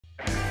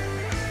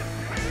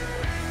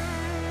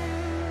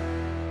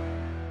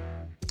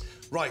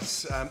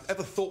Right,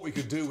 ever thought we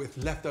could do with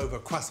leftover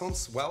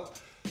croissants? Well,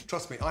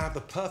 trust me, I have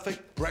the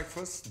perfect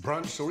breakfast,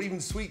 brunch, or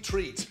even sweet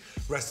treat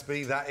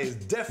recipe that is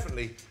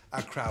definitely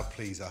a crowd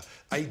pleaser.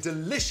 A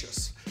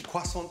delicious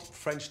croissant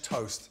French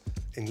toast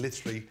in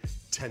literally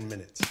 10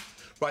 minutes.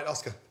 Right,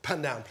 Oscar,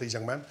 pan down, please,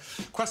 young man.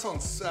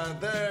 Croissants,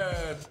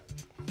 they're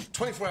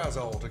 24 hours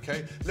old,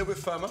 okay? A little bit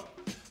firmer.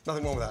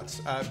 Nothing wrong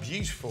with that.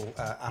 Beautiful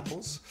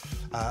apples,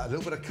 a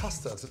little bit of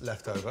custard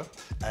left over,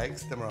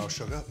 eggs, demerara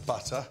sugar,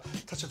 butter,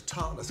 touch of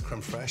tartness,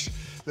 creme fraiche,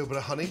 a little bit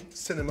of honey,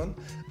 cinnamon,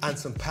 and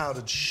some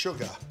powdered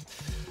sugar.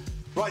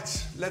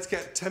 Right, let's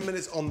get 10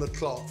 minutes on the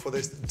clock for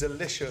this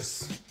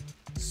delicious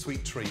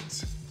sweet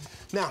treat.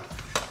 Now,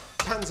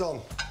 pans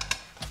on.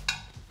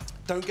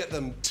 Don't get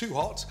them too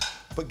hot,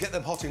 but get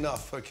them hot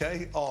enough,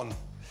 okay? On.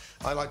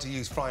 I like to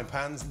use frying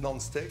pans,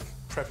 non-stick,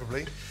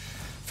 preferably.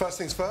 First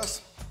things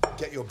first,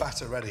 get your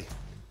batter ready.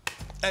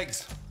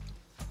 Eggs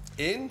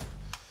in,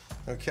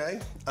 okay?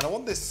 And I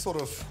want this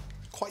sort of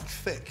quite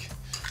thick.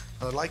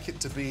 And I like it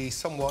to be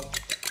somewhat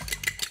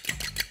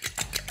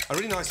a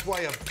really nice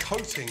way of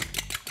coating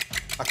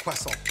a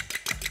croissant.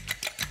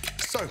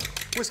 So,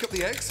 whisk up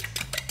the eggs.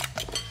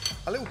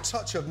 A little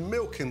touch of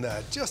milk in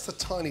there, just a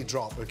tiny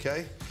drop,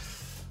 okay?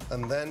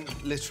 And then,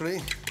 literally,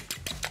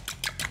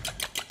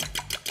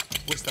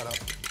 whisk that up.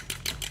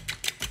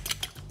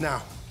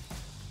 Now,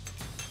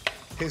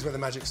 here's where the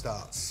magic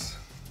starts.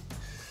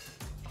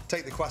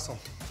 Take the croissant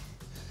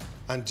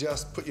and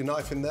just put your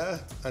knife in there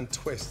and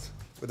twist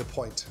with a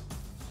point.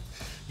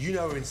 You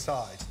know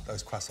inside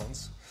those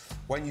croissants,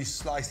 when you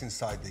slice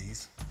inside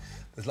these,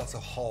 there's lots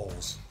of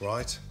holes,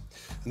 right?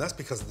 And that's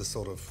because of the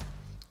sort of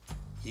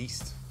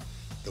yeast,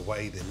 the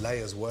way the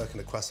layers work in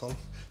a croissant.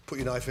 Put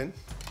your knife in,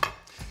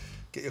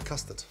 get your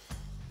custard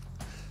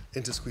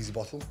into a squeezy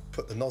bottle,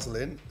 put the nozzle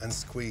in and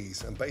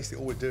squeeze. And basically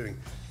all we're doing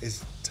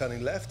is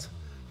turning left,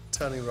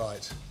 turning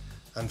right,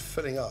 and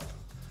filling up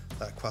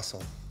that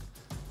croissant.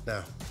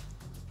 Now,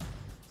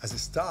 as it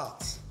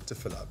starts to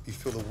fill up, you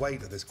feel the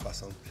weight of this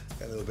croissant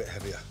get a little bit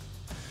heavier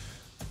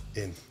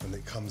in, and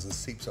it comes and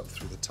seeps up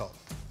through the top.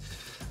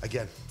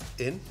 Again,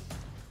 in,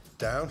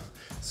 down,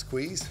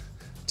 squeeze,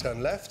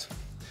 turn left,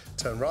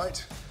 turn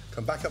right,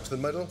 come back up to the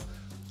middle,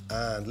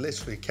 and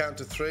literally count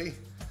to 3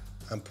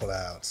 and pull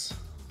out,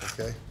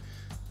 okay?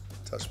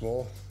 Touch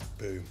more,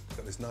 boom.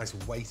 Got this nice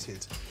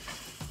weighted,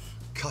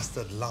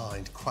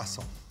 custard-lined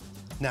croissant.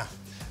 Now,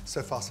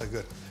 so far so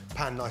good.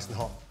 Pan nice and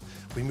hot.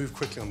 We move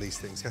quickly on these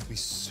things. You have to be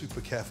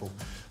super careful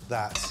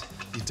that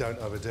you don't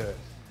overdo it.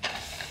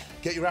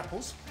 Get your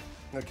apples,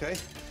 okay?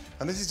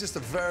 And this is just a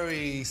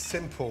very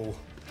simple,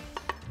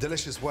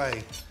 delicious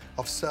way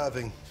of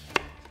serving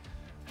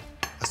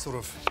a sort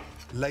of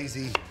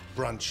lazy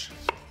brunch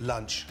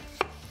lunch.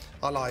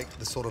 I like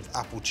the sort of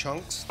apple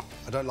chunks.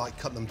 I don't like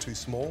cutting them too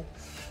small.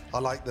 I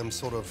like them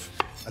sort of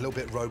a little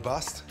bit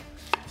robust.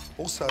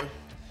 Also,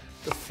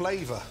 the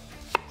flavour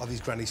of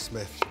these Granny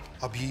Smith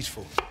are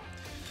beautiful.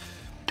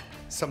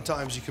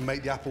 Sometimes you can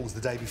make the apples the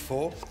day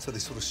before, so they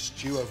sort of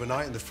stew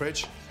overnight in the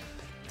fridge.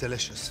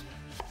 Delicious.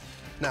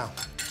 Now,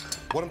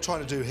 what I'm trying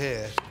to do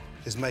here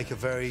is make a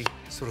very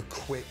sort of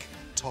quick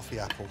toffee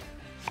apple,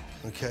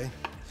 okay?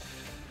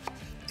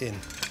 In.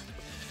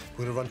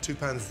 We're gonna run 2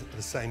 pans at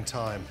the same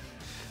time.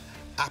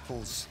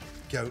 Apples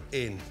go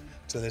in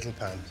to the little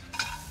pan.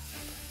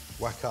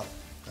 Whack up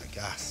that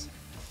gas.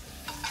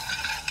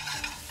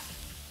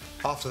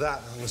 After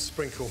that, I'm gonna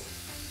sprinkle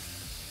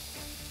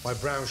my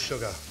brown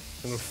sugar.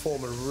 I'm gonna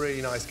form a really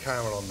nice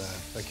caramel on there,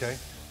 okay?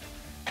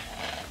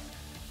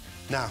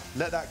 Now,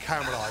 let that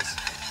caramelize.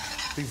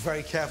 Be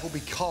very careful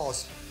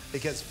because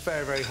it gets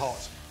very, very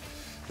hot.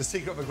 The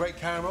secret of a great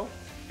caramel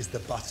is the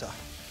butter,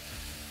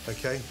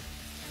 okay?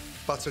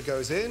 Butter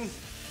goes in,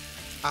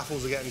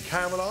 apples are getting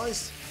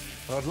caramelized,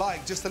 and I'd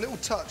like just a little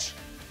touch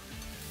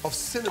of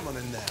cinnamon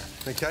in there,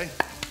 okay?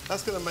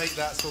 That's gonna make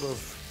that sort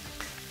of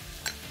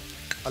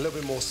a little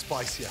bit more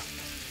spicier.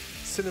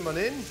 Cinnamon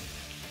in.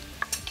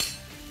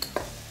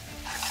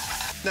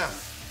 Now,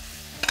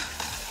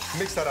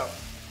 mix that up.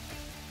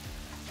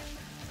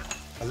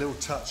 A little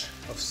touch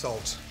of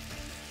salt.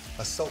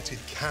 A salted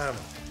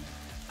caramel.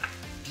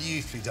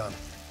 Beautifully done.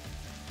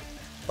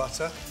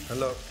 Butter, and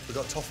look, we've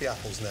got toffee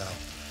apples now.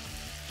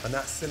 And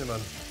that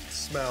cinnamon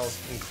smells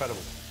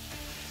incredible.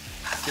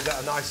 Give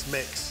that a nice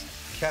mix.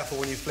 Careful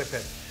when you flip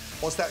it.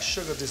 Once that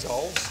sugar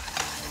dissolves,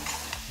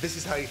 this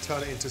is how you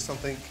turn it into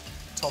something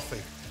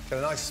toffee. Get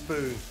a nice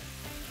spoon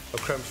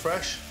of creme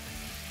fraiche,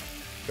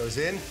 goes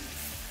in,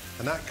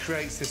 and that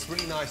creates this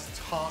really nice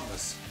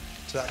tartness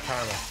to that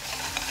caramel.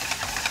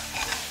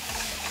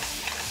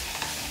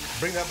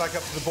 Bring that back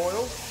up to the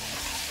boil,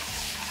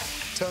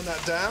 turn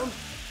that down,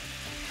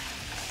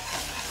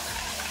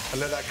 and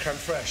let that creme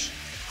fraiche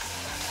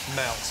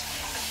melt.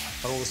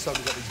 And all of a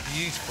sudden, we've got these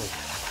beautiful,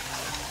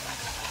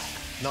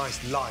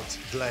 nice, light,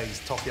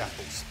 glazed toffee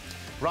apples.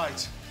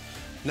 Right,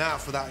 now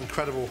for that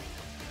incredible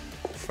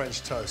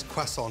French toast.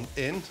 Croissant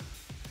in,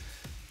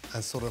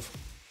 and sort of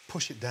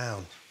push it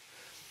down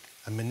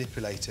and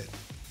manipulate it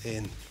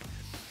in.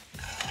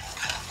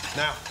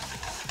 Now,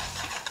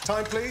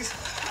 time please.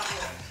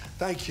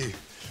 Thank you.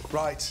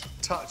 Right,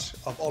 touch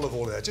of olive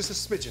oil there, just a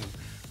smidgen,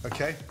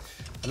 okay?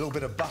 A little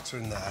bit of butter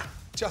in there,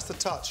 just a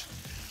touch.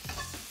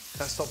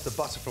 That stops the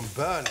butter from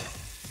burning.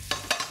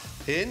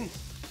 In,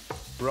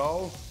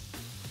 roll,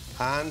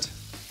 and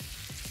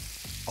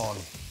on.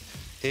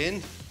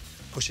 In,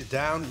 push it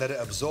down, let it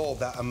absorb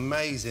that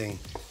amazing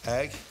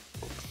egg.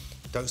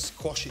 Don't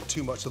squash it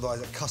too much,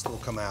 otherwise that custard will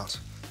come out.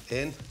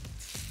 In,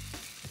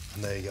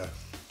 and there you go,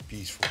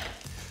 beautiful.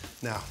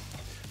 Now,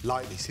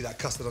 lightly, see that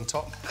custard on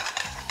top?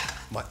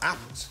 My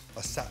apples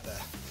are sat there.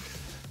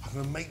 I'm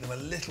gonna make them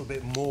a little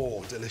bit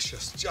more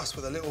delicious, just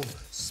with a little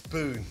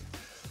spoon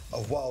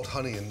of wild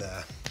honey in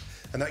there.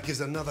 And that gives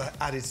another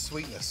added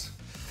sweetness.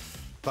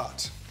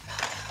 But,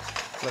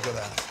 look at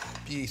that,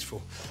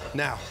 beautiful.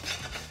 Now,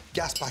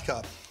 gas back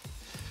up.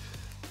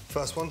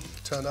 First one,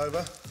 turn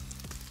over.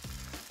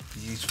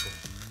 Beautiful,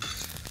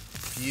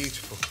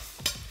 beautiful.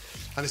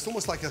 And it's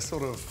almost like a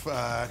sort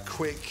of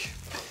quick,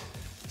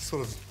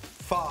 sort of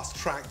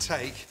fast-track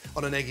take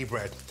on an eggy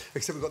bread.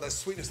 Except we've got that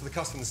sweetness of the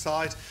custard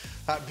inside,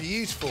 that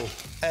beautiful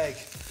egg.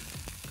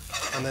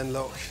 And then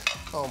look,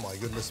 oh my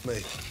goodness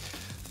me,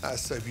 that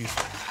is so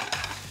beautiful.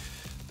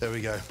 There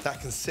we go. That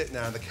can sit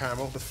now in the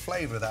caramel. The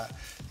flavour of that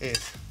is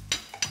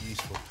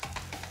beautiful.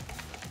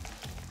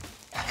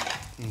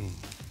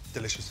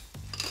 Delicious.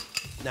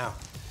 Now,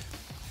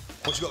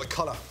 once you've got the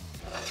colour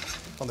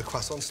on the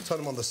croissants, turn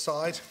them on the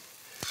side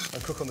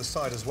and cook on the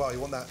side as well. You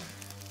want that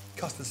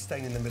custard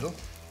stain in the middle.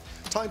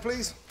 Time,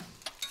 please.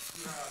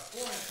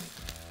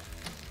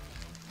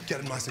 Get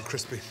them nice and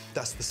crispy.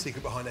 That's the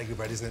secret behind eggy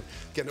bread, isn't it?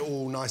 Getting it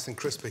all nice and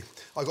crispy.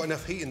 I've got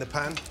enough heat in the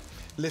pan,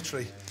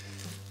 literally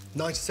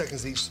 90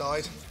 seconds each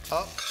side,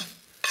 up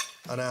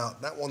and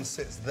out. That one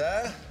sits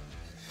there.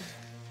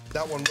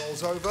 That one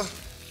rolls over.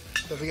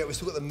 Don't forget, we've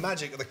still got the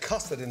magic of the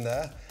custard in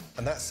there,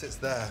 and that sits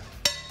there.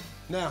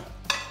 Now,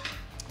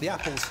 the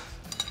apples.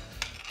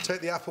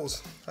 Take the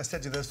apples. I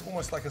said to you, there's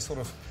almost like a sort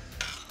of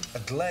a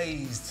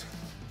glazed,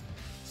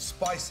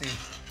 spicy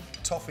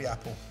toffee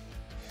apple.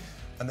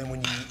 And then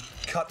when you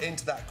cut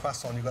into that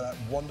croissant, you've got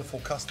that wonderful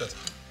custard.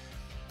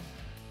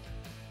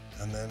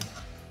 And then,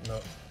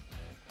 look,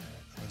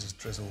 I'll just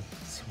drizzle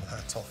some of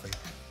that toffee.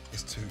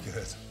 It's too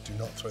good. Do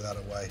not throw that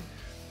away.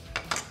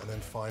 And then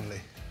finally,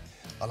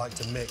 I like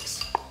to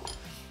mix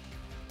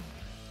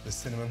the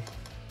cinnamon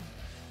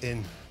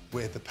in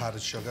with the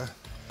powdered sugar.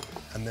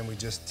 And then we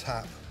just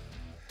tap,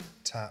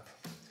 tap,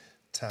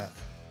 tap.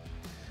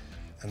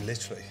 And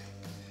literally,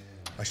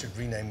 I should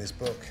rename this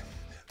book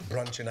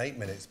Brunch in 8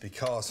 minutes,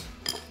 because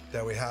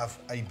there we have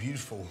a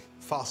beautiful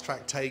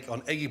fast-track take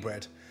on eggy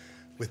bread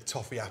with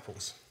toffee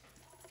apples.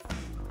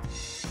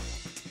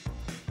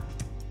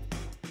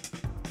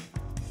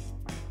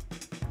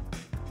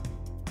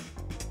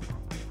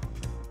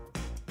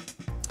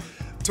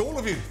 To all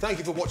of you, thank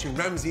you for watching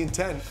Ramsay in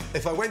 10.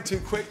 If I went too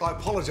quick, I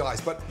apologise,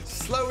 but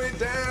slow it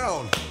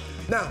down.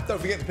 Now,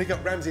 don't forget to pick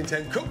up Ramsay in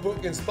 10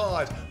 cookbook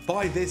inspired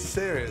by this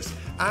series.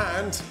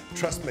 And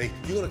trust me,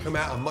 you're going to come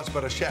out a much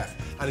better chef.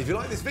 And if you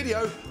like this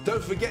video,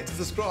 don't forget to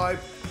subscribe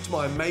to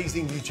my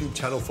amazing YouTube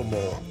channel for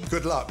more.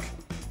 Good luck.